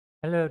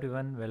Hello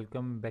everyone,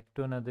 welcome back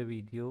to another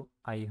video.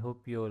 I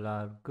hope you all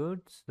are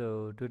good.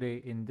 So today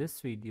in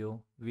this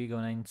video, we're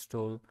gonna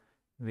install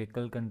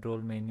vehicle control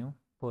menu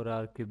for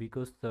our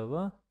Cubico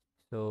server.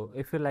 So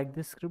if you like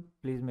this script,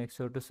 please make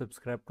sure to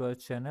subscribe to our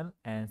channel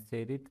and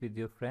share it with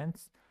your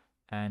friends.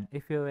 And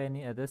if you have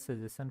any other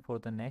suggestion for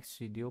the next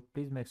video,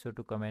 please make sure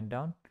to comment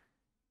down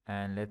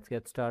and let's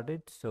get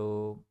started.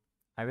 So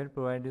I will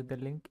provide you the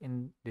link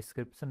in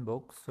description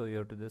box. So you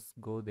have to just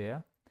go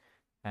there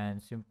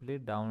and simply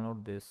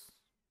download this.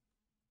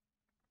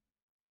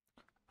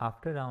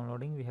 After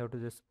downloading, we have to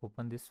just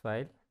open this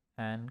file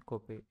and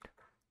copy it.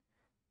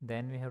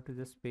 Then we have to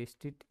just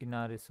paste it in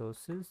our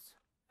resources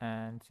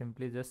and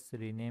simply just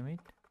rename it.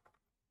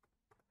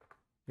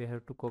 We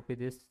have to copy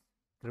this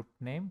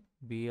script name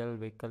BL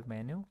vehicle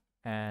menu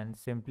and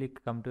simply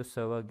come to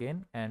server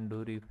again and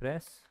do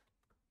refresh,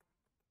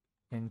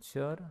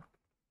 ensure,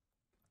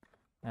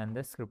 and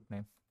the script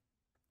name.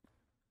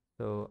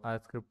 So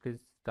our script is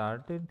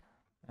started,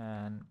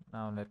 and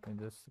now let me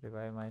just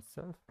revive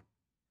myself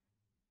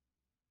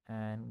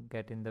and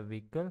get in the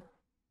vehicle.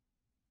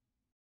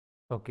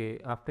 Okay,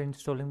 after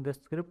installing the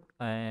script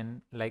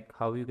and like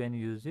how you can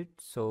use it,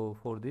 so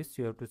for this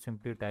you have to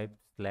simply type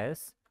slash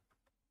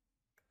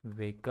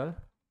vehicle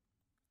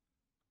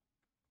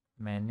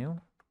menu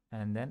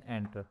and then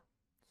enter.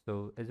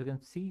 So as you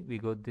can see, we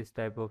got this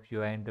type of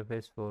UI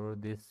interface for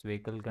this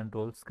vehicle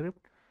control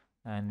script,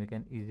 and we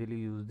can easily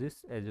use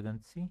this. As you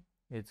can see,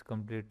 it's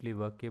completely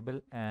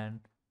workable and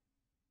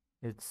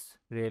it's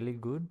really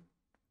good.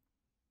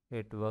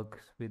 It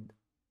works with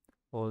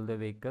all the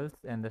vehicles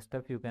and the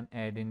stuff you can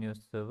add in your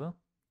server.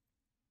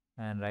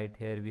 And right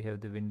here we have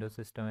the window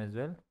system as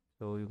well,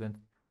 so you can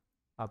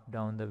up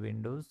down the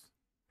windows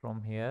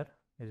from here,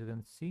 as you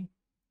can see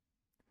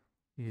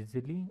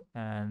easily,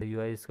 and the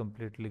UI is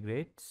completely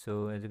great.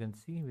 So as you can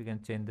see, we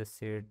can change the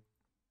shade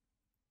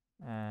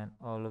and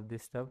all of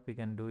this stuff we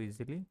can do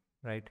easily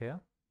right here.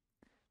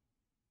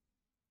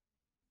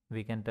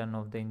 We can turn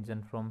off the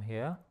engine from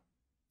here,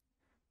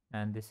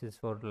 and this is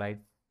for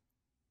lights.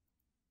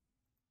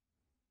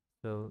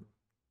 So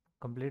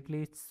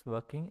completely it's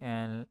working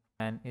and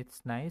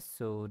it's nice.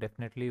 So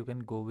definitely you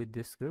can go with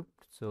this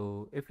script.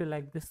 So if you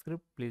like this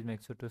script, please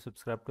make sure to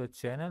subscribe to our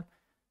channel.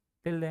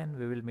 Till then,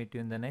 we will meet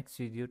you in the next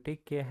video.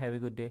 Take care. Have a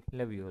good day.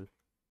 Love you all.